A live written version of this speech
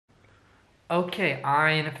Okay,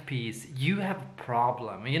 INFPs, you have a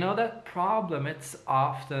problem. You know that problem, it's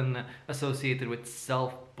often associated with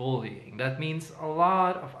self-bullying. That means a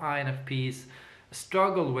lot of INFPs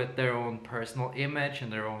struggle with their own personal image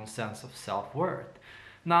and their own sense of self-worth.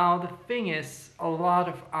 Now, the thing is, a lot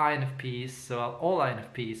of INFPs, so all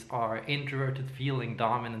INFPs are introverted feeling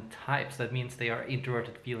dominant types. That means they are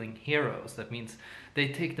introverted feeling heroes. That means they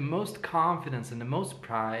take the most confidence and the most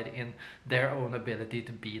pride in their own ability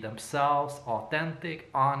to be themselves,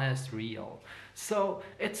 authentic, honest, real. So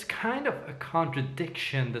it's kind of a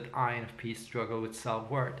contradiction that INFPs struggle with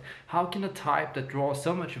self-worth. How can a type that draws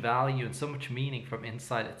so much value and so much meaning from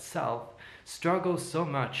inside itself struggle so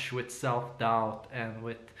much with self-doubt and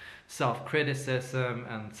with self-criticism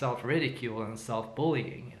and self-ridicule and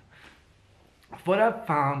self-bullying? What I've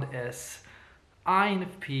found is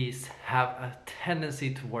INFPs have a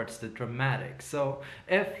tendency towards the dramatic. So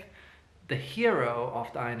if the hero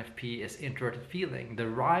of the INFP is introverted feeling, the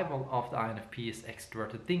rival of the INFP is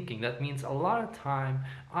extroverted thinking. That means a lot of time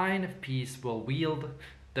INFPs will wield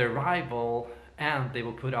their rival and they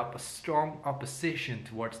will put up a strong opposition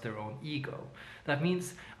towards their own ego. That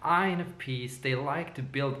means INFPs, they like to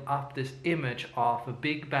build up this image of a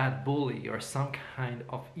big bad bully or some kind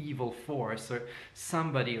of evil force or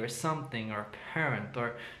somebody or something or a parent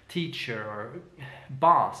or teacher or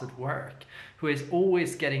boss at work who is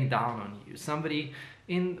always getting down on you, somebody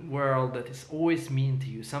in the world that is always mean to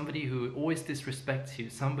you, somebody who always disrespects you,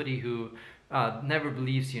 somebody who never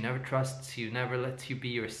believes you, never trusts you, never lets you be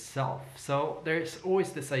yourself. So there's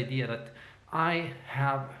always this idea that I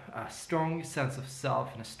have a strong sense of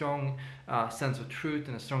self and a strong sense of truth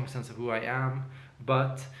and a strong sense of who I am,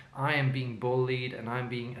 but I am being bullied and I'm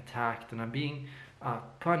being attacked and I'm being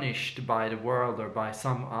punished by the world or by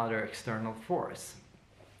some other external force.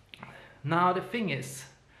 Now the thing is,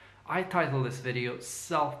 I titled this video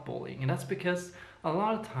self-bullying, and that's because a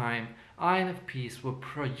lot of time INFPs will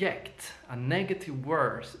project a negative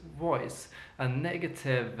voice, a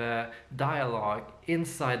negative dialogue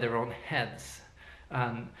inside their own heads,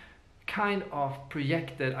 and kind of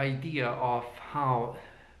projected idea of how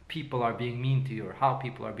people are being mean to you or how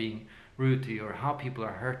people are being rude to you or how people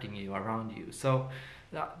are hurting you around you. So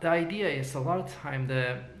the idea is a lot of time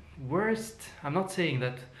the worst, I'm not saying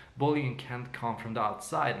that bullying can't come from the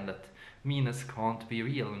outside and that meanness can't be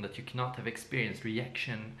real and that you cannot have experienced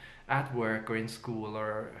rejection at work or in school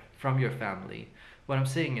or from your family. What I'm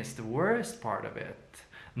saying is the worst part of it,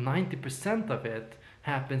 90% of it,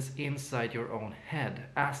 happens inside your own head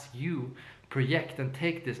as you project and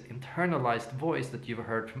take this internalized voice that you've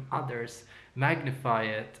heard from others, magnify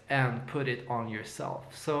it and put it on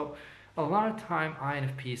yourself. So a lot of time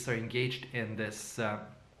INFPs are engaged in this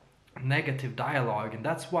negative dialogue, and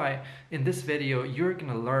that's why in this video you're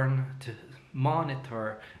gonna learn to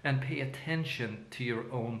monitor and pay attention to your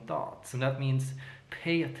own thoughts, and that means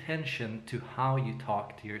pay attention to how you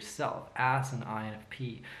talk to yourself as an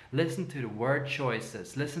INFP. Listen to the word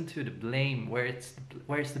choices, listen to the blame, where's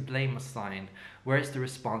the blame assigned, where's the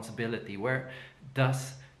responsibility, where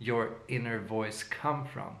does your inner voice come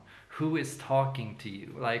from, who is talking to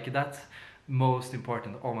you, like that's most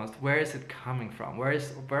important almost. Where is it coming from? Where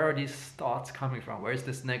are these thoughts coming from? Where is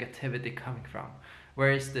this negativity coming from?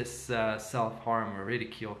 Where is this self-harm or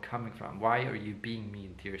ridicule coming from? Why are you being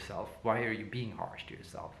mean to yourself? Why are you being harsh to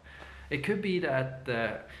yourself? It could be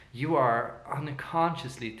that you are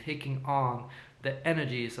unconsciously taking on the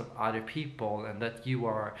energies of other people and that you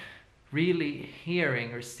are really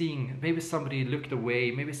hearing or seeing, maybe somebody looked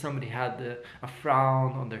away, maybe somebody had a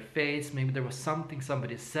frown on their face, maybe there was something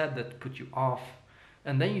somebody said that put you off,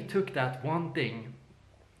 and then you took that one thing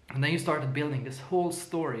and then you started building this whole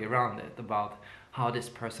story around it about how this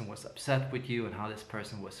person was upset with you and how this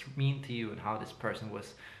person was mean to you and how this person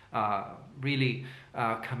was really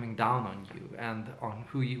coming down on you and on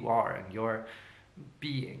who you are and your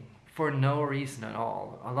being for no reason at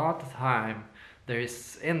all. A lot of the time there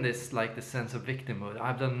is in this like the sense of victimhood.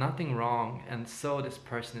 I've done nothing wrong and so this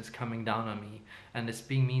person is coming down on me and is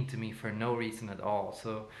being mean to me for no reason at all.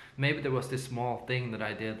 So maybe there was this small thing that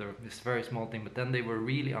I did or this very small thing, but then they were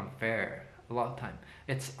really unfair. A lot of time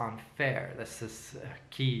it's unfair. This is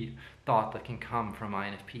a key thought that can come from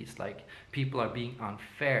INFPs, like people are being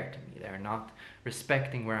unfair to me. They're not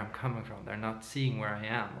respecting where I'm coming from. They're not seeing where I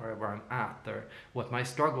am or where I'm at or what my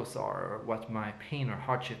struggles are or what my pain or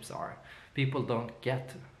hardships are. People don't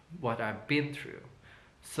get what I've been through.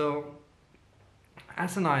 So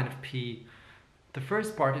as an INFP, the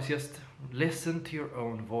first part is just listen to your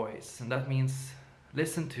own voice, and that means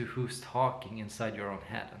listen to who's talking inside your own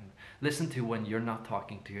head and listen to when you're not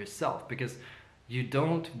talking to yourself, because You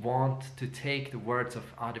don't want to take the words of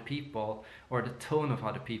other people or the tone of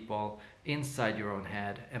other people inside your own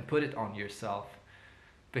head and put it on yourself,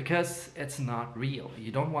 because it's not real.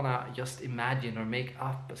 You don't want to just imagine or make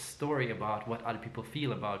up a story about what other people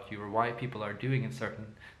feel about you, or why people are doing a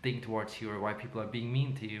certain thing towards you, or why people are being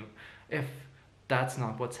mean to you, if that's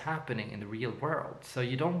not what's happening in the real world. So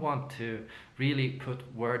you don't want to really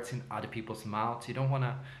put words in other people's mouths. You don't want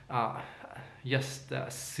to just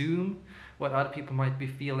assume what other people might be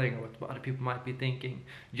feeling or what other people might be thinking,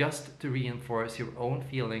 just to reinforce your own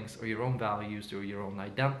feelings or your own values or your own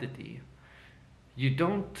identity. You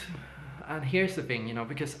don't, and here's the thing,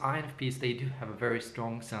 because INFPs, they do have a very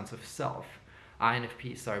strong sense of self.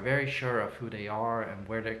 INFPs are very sure of who they are and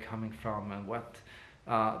where they're coming from and what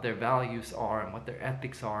their values are and what their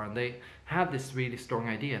ethics are, and they have this really strong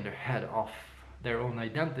idea in their head of their own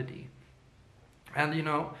identity. And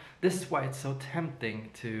this is why it's so tempting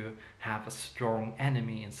to have a strong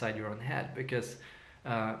enemy inside your own head, because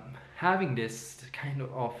having this kind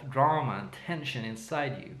of drama and tension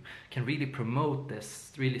inside you can really promote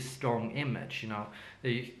this really strong image.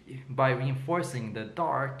 By reinforcing the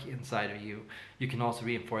dark inside of you, you can also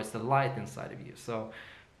reinforce the light inside of you. So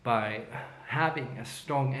by having a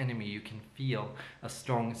strong enemy, you can feel a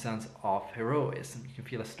strong sense of heroism. You can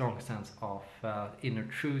feel a strong sense of inner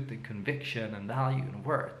truth and conviction and value and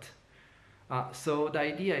worth. So the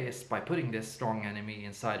idea is, by putting this strong enemy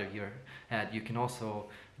inside of your head, you can also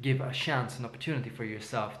give a chance, an opportunity for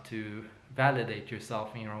yourself to validate yourself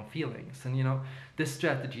and your own feelings. And this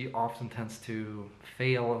strategy often tends to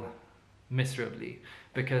fail miserably,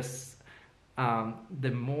 because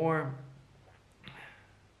the more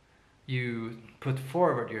you put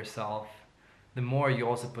forward yourself, the more you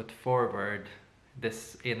also put forward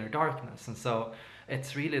this inner darkness. And so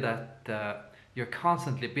it's really that you're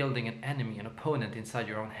constantly building an enemy, an opponent inside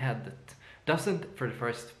your own head that doesn't, for the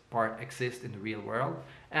first part, exist in the real world,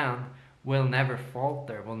 and will never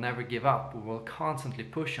falter, will never give up, will constantly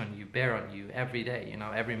push on you, bear on you every day,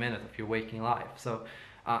 every minute of your waking life. So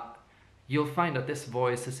you'll find that this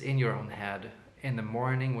voice is in your own head in the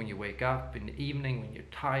morning when you wake up, in the evening when you're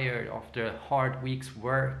tired after a hard week's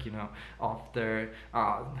work, after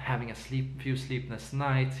having a few sleepless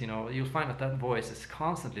nights, you'll find that voice is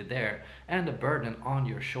constantly there and a burden on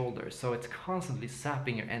your shoulders. So it's constantly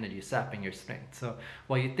sapping your energy, sapping your strength. So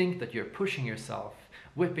while you think that you're pushing yourself,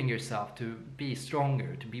 whipping yourself to be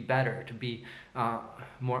stronger, to be better, to be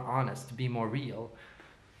more honest, to be more real,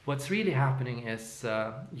 what's really happening is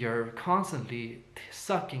you're constantly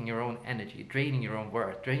sucking your own energy, draining your own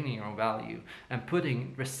worth, draining your own value, and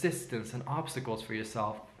putting resistance and obstacles for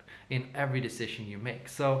yourself in every decision you make.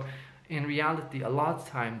 So in reality, a lot of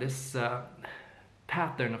time, this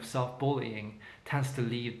pattern of self-bullying tends to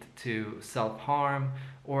lead to self-harm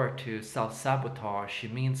or to self-sabotage.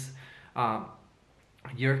 It means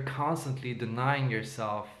you're constantly denying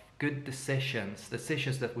yourself good decisions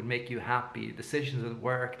that would make you happy, decisions at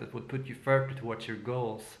work that would put you further towards your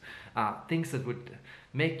goals, things that would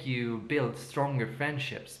make you build stronger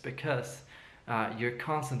friendships, because you're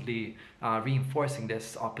constantly reinforcing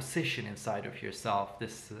this opposition inside of yourself.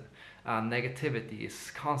 This negativity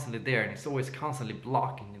is constantly there, and it's always constantly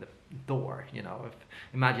blocking the door.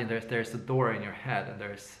 Imagine there's a door in your head, and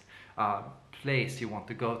there's place you want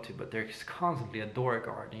to go to, but there's constantly a door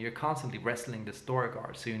guard, and you're constantly wrestling this door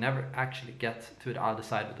guard, so you never actually get to the other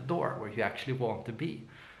side of the door where you actually want to be.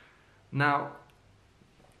 Now,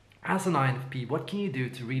 as an INFP, what can you do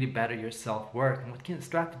to really better your self-worth, and what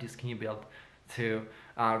strategies can you build to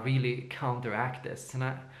really counteract this?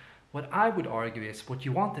 And what I would argue is, what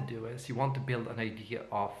you want to do is you want to build an idea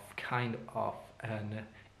of kind of an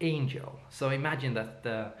angel. So imagine that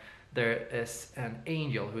there is an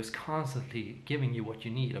angel who is constantly giving you what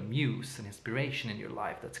you need, a muse, an inspiration in your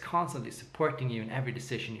life that's constantly supporting you in every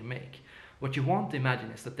decision you make. What you want to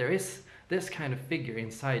imagine is that there is this kind of figure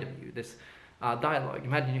inside of you, this dialogue.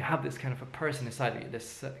 Imagine you have this kind of a person inside of you,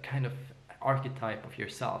 this kind of archetype of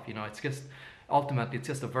yourself. It's just, ultimately, it's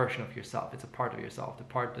just a version of yourself. It's a part of yourself, the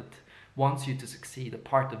part that wants you to succeed, the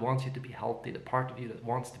part that wants you to be healthy, the part of you that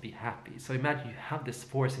wants to be happy. So imagine you have this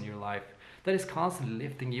force in your life that is constantly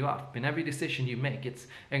lifting you up. In every decision you make, it's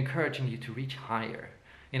encouraging you to reach higher.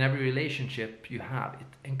 In every relationship you have, it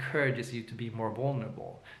encourages you to be more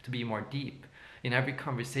vulnerable, to be more deep. In every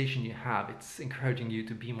conversation you have, it's encouraging you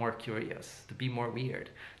to be more curious, to be more weird,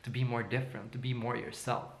 to be more different, to be more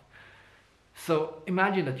yourself. So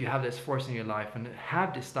imagine that you have this force in your life and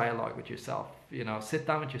have this dialogue with yourself. Sit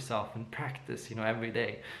down with yourself and practice, every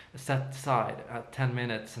day. Set aside 10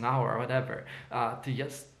 minutes, an hour, or whatever, to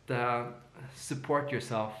just support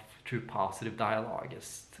yourself through positive dialogue.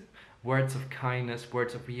 Just words of kindness,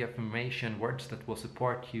 words of reaffirmation, words that will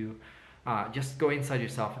support you. Just go inside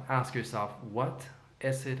yourself and ask yourself, what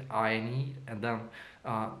is it I need? And then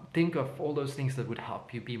think of all those things that would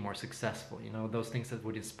help you be more successful. You know, those things that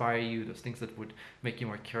would inspire you, those things that would make you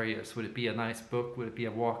more curious. Would it be a nice book? Would it be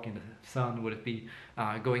a walk in the sun? Would it be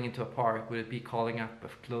going into a park? Would it be calling up a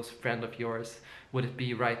close friend of yours? Would it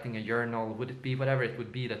be writing a journal? Would it be whatever it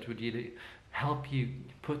would be that would really help you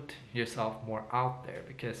put yourself more out there?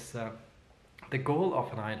 Because the goal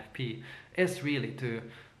of an INFP is really to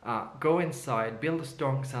go inside, build a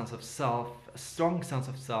strong sense of self,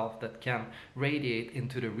 that can radiate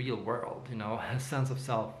into the real world, you know, a sense of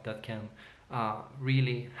self that can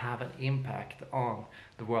really have an impact on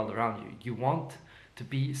the world around you. You want to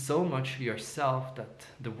be so much yourself that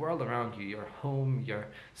the world around you, your home, your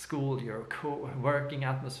school, your working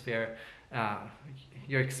atmosphere,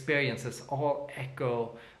 your experiences all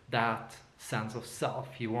echo that sense of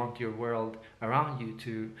self. You want your world around you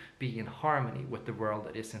to be in harmony with the world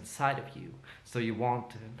that is inside of you. So you want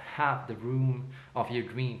to have the room of your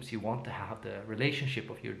dreams, you want to have the relationship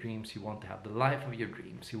of your dreams, you want to have the life of your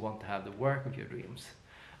dreams, you want to have the work of your dreams.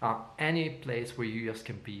 Any place where you just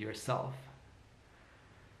can be yourself.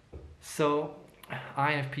 So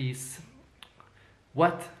INFPs,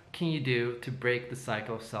 what can you do to break the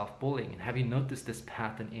cycle of self-bullying? Have you noticed this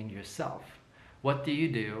pattern in yourself? What do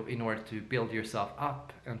you do in order to build yourself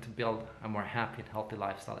up and to build a more happy and healthy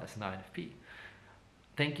lifestyle as an INFP?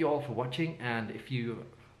 Thank you all for watching, and if you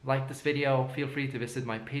like this video, feel free to visit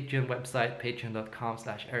my Patreon website,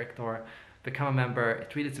 patreon.com/Erik Thor. Become a member.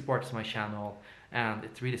 It really supports my channel and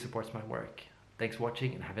it really supports my work. Thanks for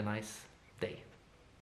watching and have a nice day.